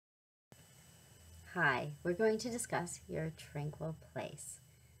Hi, we're going to discuss your tranquil place.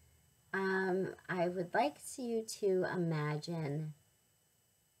 I would like you to imagine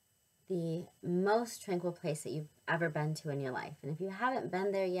the most tranquil place that you've ever been to in your life. And if you haven't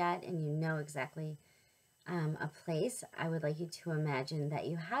been there yet and you know exactly a place, I would like you to imagine that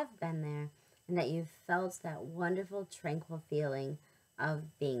you have been there and that you've felt that wonderful, tranquil feeling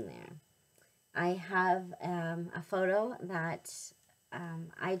of being there. I have a photo that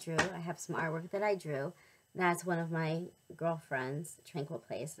I drew. I have some artwork that I drew. That's one of my girlfriend's tranquil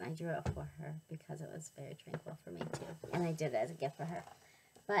place, and I drew it for her because it was very tranquil for me too. And I did it as a gift for her.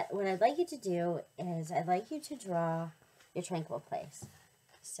 But what I'd like you to do is I'd like you to draw your tranquil place.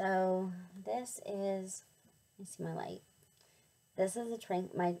 So this is, let me see my light. This is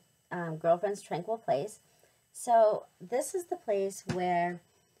my girlfriend's tranquil place. So this is the place where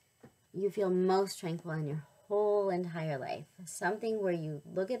you feel most tranquil in your whole entire life. Something where you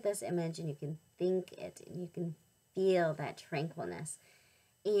look at this image and you can think it and you can feel that tranquilness.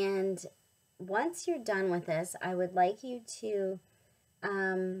 And once you're done with this, I would like you to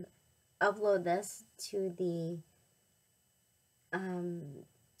upload this to the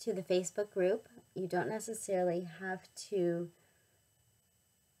Facebook group. You don't necessarily have to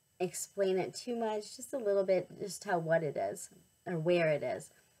explain it too much, just a little bit, just tell what it is or where it is.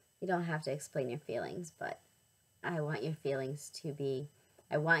 You don't have to explain your feelings, but I want your feelings to be,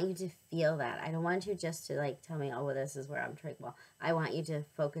 I want you to feel that. I don't want you just to like tell me, oh, well, this is where I'm tranquil. I want you to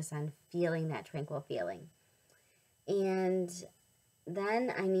focus on feeling that tranquil feeling. And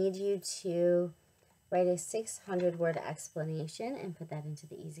then I need you to write a 600-word explanation and put that into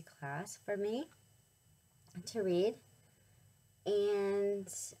the easy class for me to read. And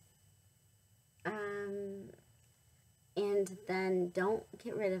then don't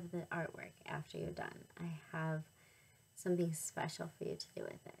get rid of the artwork after you're done. I have something special for you to do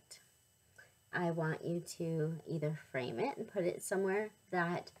with it. I want you to either frame it and put it somewhere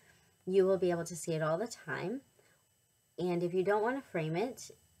that you will be able to see it all the time. And if you don't want to frame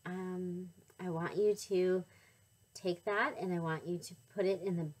it, I want you to take that and I want you to put it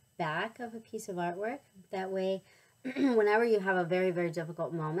in the back of a piece of artwork. That way, whenever you have a very, very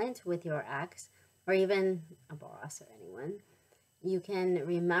difficult moment with your ex, or even a boss or anyone, you can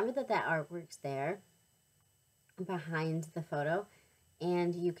remember that that artwork's there behind the photo,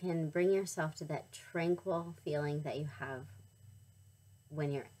 and you can bring yourself to that tranquil feeling that you have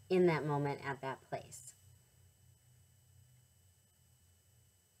when you're in that moment at that place.